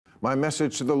My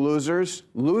message to the losers,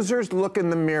 losers, look in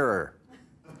the mirror.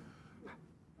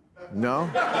 No?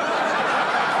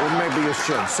 Well, maybe you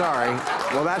should, sorry.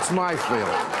 Well, that's my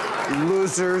feeling.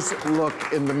 Losers,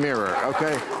 look in the mirror,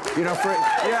 okay? You know,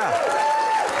 yeah.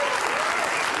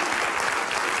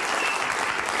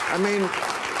 I mean,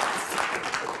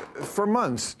 for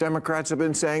months, Democrats have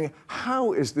been saying,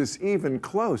 how is this even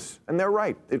close? And they're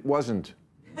right, it wasn't.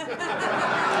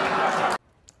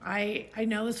 I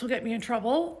know this will get me in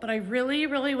trouble, but I really,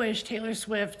 really wish Taylor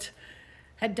Swift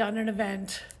had done an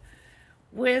event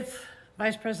with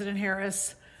Vice President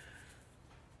Harris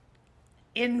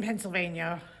in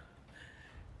Pennsylvania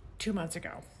 2 months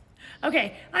ago.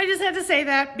 Okay, I just had to say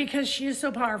that because she is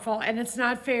so powerful, and it's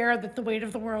not fair that the weight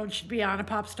of the world should be on a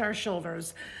pop star's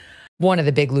shoulders. One of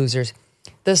the big losers,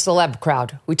 the celeb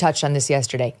crowd. We touched on this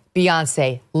yesterday.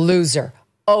 Beyonce, loser.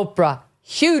 Oprah,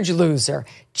 huge loser.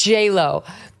 J-Lo,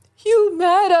 you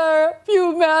matter,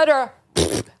 you matter.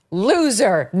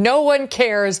 Loser. No one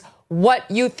cares what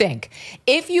you think.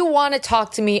 If you want to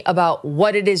talk to me about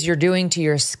what it is you're doing to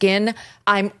your skin,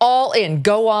 I'm all in.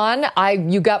 Go on.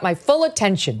 You got my full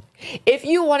attention. If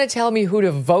you want to tell me who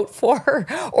to vote for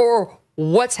or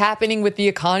what's happening with the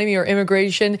economy or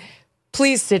immigration,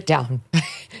 please sit down.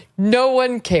 No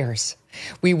one cares.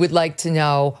 We would like to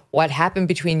know what happened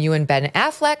between you and Ben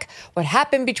Affleck, what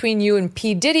happened between you and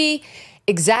P. Diddy,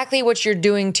 exactly what you're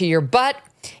doing to your butt,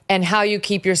 and how you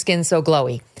keep your skin so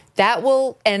glowy. That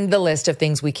will end the list of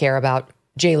things we care about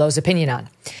J-Lo's opinion on.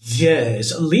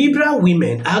 Yes, Libra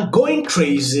women are going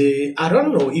crazy. I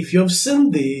don't know if you've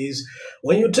seen this.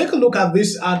 When you take a look at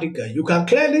this article, you can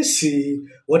clearly see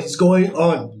what is going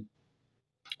on.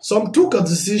 Some took a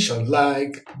decision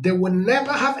like they will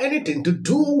never have anything to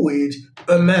do with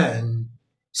a man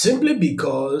simply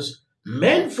because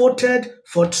men voted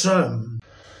for Trump.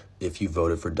 If you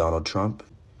voted for Donald Trump,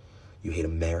 you hate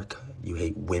America, you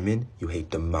hate women, you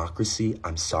hate democracy.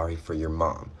 I'm sorry for your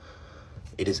mom.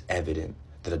 It is evident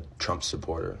that a Trump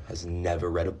supporter has never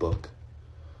read a book,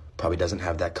 probably doesn't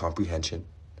have that comprehension,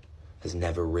 has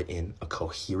never written a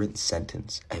coherent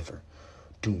sentence ever.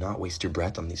 Do not waste your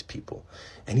breath on these people.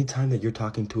 Anytime that you're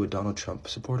talking to a Donald Trump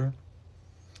supporter,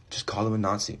 just call him a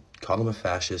Nazi, call him a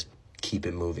fascist, keep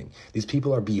it moving. These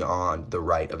people are beyond the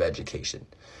right of education.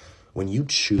 When you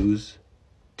choose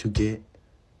to get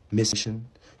mission,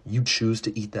 you choose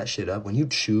to eat that shit up, when you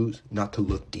choose not to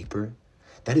look deeper,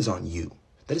 that is on you.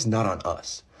 That is not on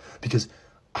us. Because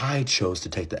I chose to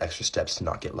take the extra steps to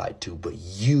not get lied to, but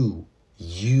you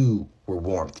were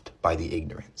warmed by the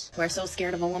ignorance. We're so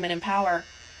scared of a woman in power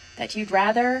that you'd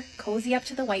rather cozy up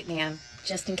to the white man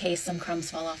just in case some crumbs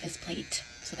fall off his plate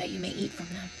so that you may eat from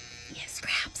them. Yes,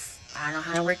 scraps. I don't know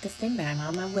how to work this thing, but I'm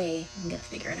on my way. I'm gonna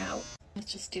figure it out.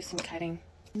 Let's just do some cutting.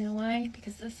 You know why?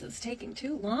 Because this is taking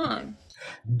too long.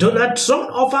 Donald Trump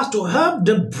offers to help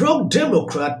the broke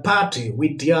Democrat Party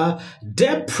with their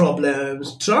debt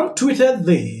problems. Trump tweeted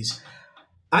this.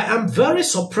 I am very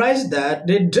surprised that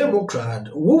the Democrat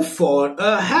who fought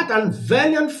a hard and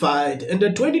valiant fight in the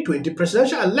 2020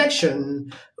 presidential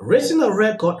election, raising a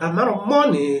record amount of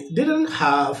money, didn't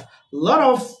have a lot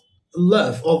of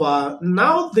leftover.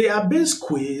 Now they are being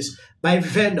squeezed by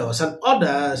vendors and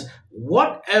others.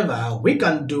 Whatever we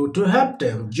can do to help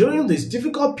them during this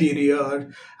difficult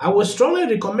period, I would strongly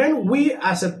recommend we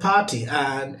as a party,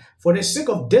 and for the sake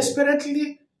of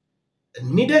desperately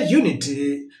needed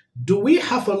unity, do we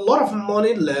have a lot of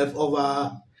money left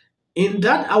over? In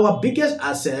that, our biggest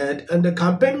asset in the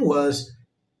campaign was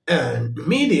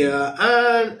media,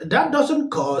 and that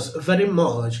doesn't cost very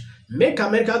much. Make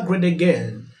America great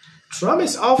again. Trump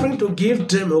is offering to give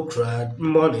Democrats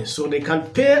money so they can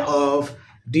pay off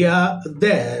their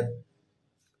debt.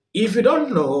 If you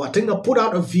don't know, I think I put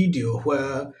out a video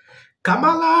where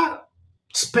Kamala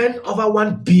spent over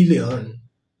 $1 billion.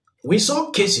 We saw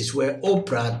cases where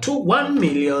Oprah took $1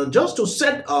 million just to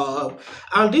set up,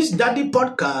 and this daddy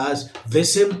podcast, the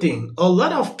same thing. A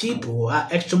lot of people are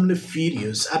extremely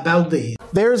furious about this.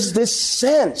 There's this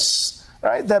sense,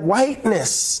 right, that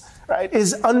whiteness, right,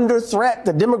 is under threat.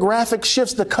 The demographic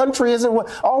shifts. The country isn't what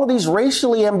all of these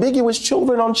racially ambiguous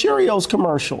children on Cheerios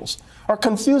commercials are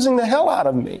confusing the hell out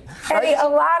of me. Right? Eddie, a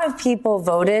lot of people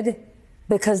voted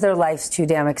because their life's too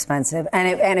damn expensive.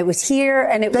 And it was here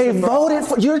and it was... They voted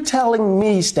for... You're telling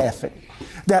me, Stephanie,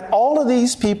 that all of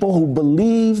these people who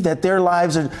believe that their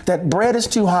lives are... that bread is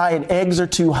too high and eggs are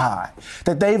too high,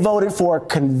 that they voted for a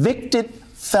convicted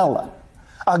fella,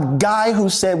 a guy who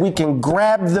said we can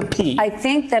grab the pea. I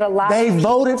think that a lot... They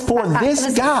voted for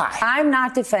this guy. I'm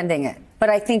not defending it. But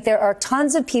I think there are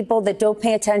tons of people that don't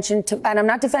pay attention to, and I'm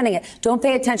not defending it, don't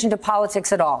pay attention to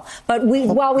politics at all. But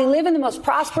while we live in the most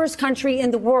prosperous country in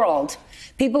the world,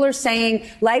 people are saying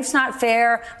life's not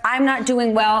fair. I'm not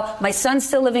doing well. My son's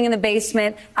still living in the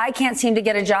basement. I can't seem to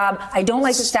get a job. I don't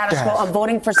like the status quo. I'm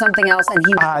voting for something else. And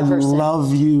he was I the person.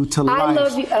 love you to life. I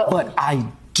love you. But I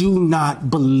do not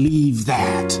believe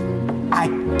that. I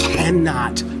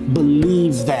cannot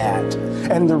believe that.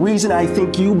 And the reason I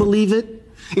think you believe it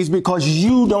is because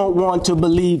you don't want to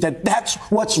believe that that's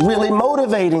what's really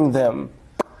motivating them.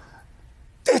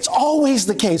 It's always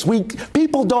the case.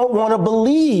 People don't want to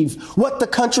believe what the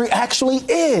country actually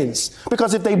is,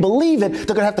 because if they believe it, they're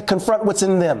going to have to confront what's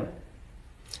in them.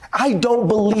 I don't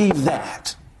believe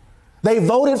that. They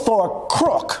voted for a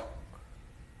crook,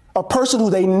 a person who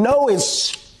they know is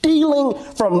stealing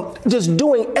from, just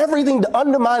doing everything to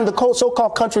undermine the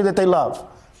so-called country that they love.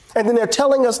 And then they're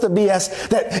telling us the BS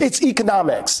that it's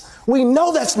economics. We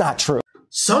know that's not true.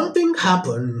 Something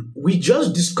happened. We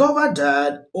just discovered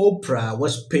that Oprah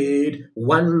was paid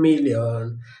 $1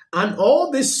 million, and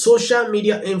all these social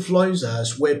media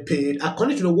influencers were paid,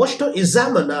 according to the Washington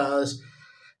Examiners,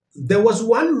 there was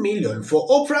 $1 million for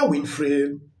Oprah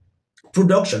Winfrey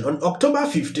production on October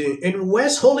 15 in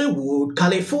West Hollywood,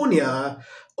 California.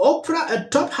 Oprah, a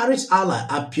top Harris ally,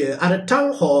 appeared at a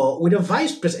town hall with the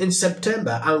vice president in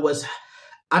September and was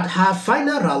at her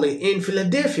final rally in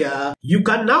Philadelphia. You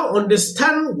can now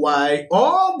understand why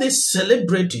all these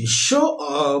celebrities show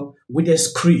up with a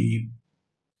script,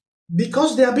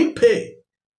 because they are being paid.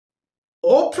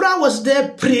 Oprah was there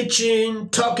preaching,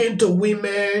 talking to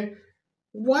women,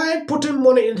 while putting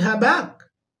money in her bank.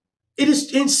 It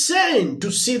is insane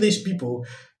to see these people.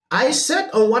 I said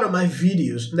on one of my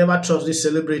videos, never trust these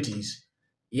celebrities.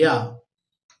 Yeah,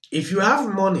 if you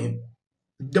have money,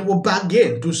 they will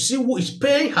bargain to see who is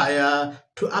paying higher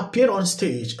to appear on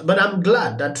stage. But I'm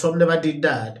glad that Trump never did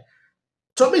that.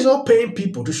 Trump is not paying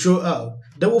people to show up.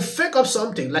 They will fake up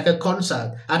something like a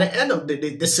concert. At the end of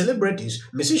the celebrities,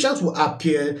 musicians will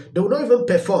appear. They will not even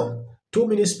perform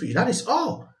 2-minute speech. That is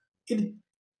all. Then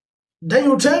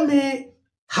you tell me,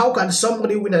 how can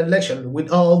somebody win an election with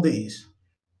all these?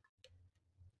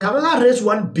 Kamala raised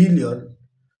 $1 billion.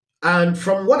 And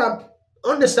from what I'm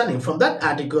understanding from that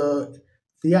article,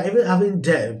 they are even having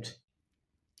debt.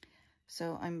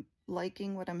 So I'm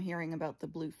liking what I'm hearing about the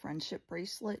blue friendship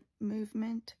bracelet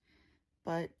movement,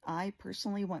 but I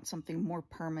personally want something more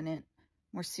permanent,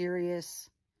 more serious.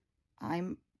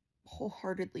 I'm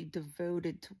wholeheartedly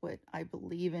devoted to what I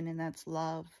believe in, and that's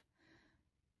love.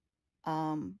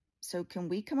 So can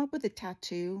we come up with a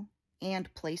tattoo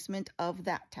and placement of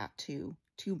that tattoo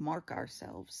to mark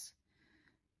ourselves,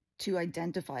 to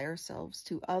identify ourselves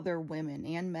to other women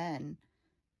and men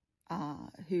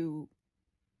who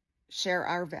share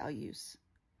our values,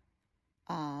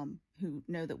 who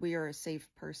know that we are a safe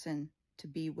person to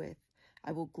be with?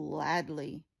 I will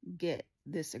gladly get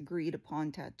this agreed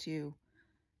upon tattoo.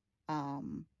 I'd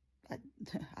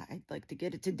like to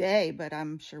get it today, but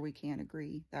I'm sure we can't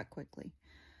agree that quickly.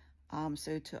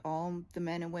 So to all the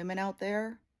men and women out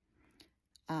there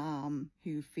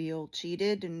who feel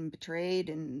cheated and betrayed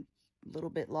and a little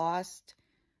bit lost,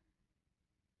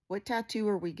 what tattoo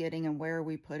are we getting and where are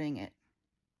we putting it?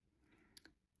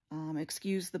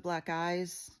 Excuse the black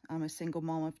eyes. I'm a single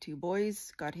mom of 2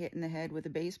 boys, got hit in the head with a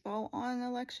baseball on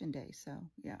election day. So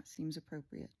yeah, seems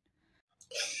appropriate.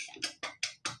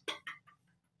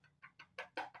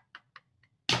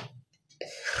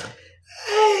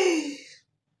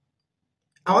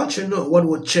 I want you to know what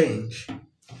would change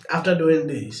after doing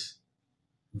this.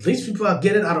 These people are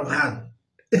getting out of hand.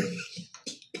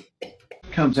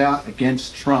 Comes out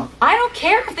against Trump. I don't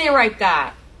care if they write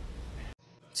that.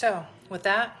 So, with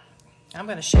that, I'm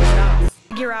going to shake it off.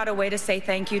 Figure out a way to say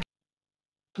thank you.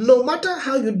 No matter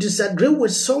how you disagree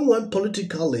with someone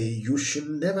politically, you should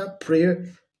never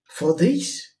pray for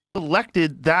this.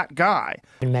 Elected that guy.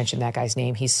 I mentioned that guy's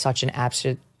name. He's such an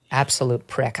absolute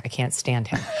prick. I can't stand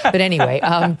him. But anyway,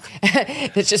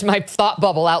 it's just my thought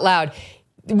bubble out loud.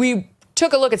 We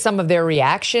took a look at some of their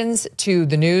reactions to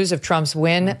the news of Trump's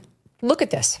win. Look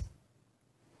at this.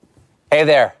 Hey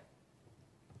there.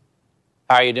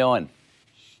 How are you doing?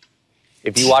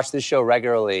 If you watch this show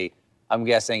regularly, I'm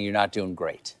guessing you're not doing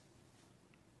great.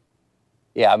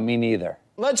 Yeah, me neither.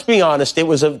 Let's be honest, it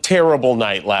was a terrible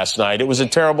night last night. It was a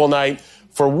terrible night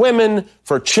for women,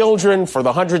 for children, for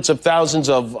the hundreds of thousands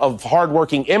of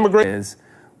hardworking immigrants.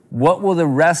 What will the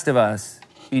rest of us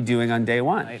be doing on day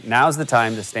one? Now's the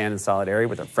time to stand in solidarity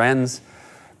with our friends,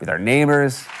 with our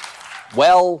neighbors.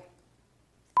 Well,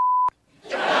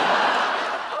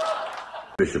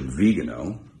 Bishop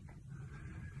Vigano,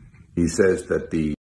 he says that the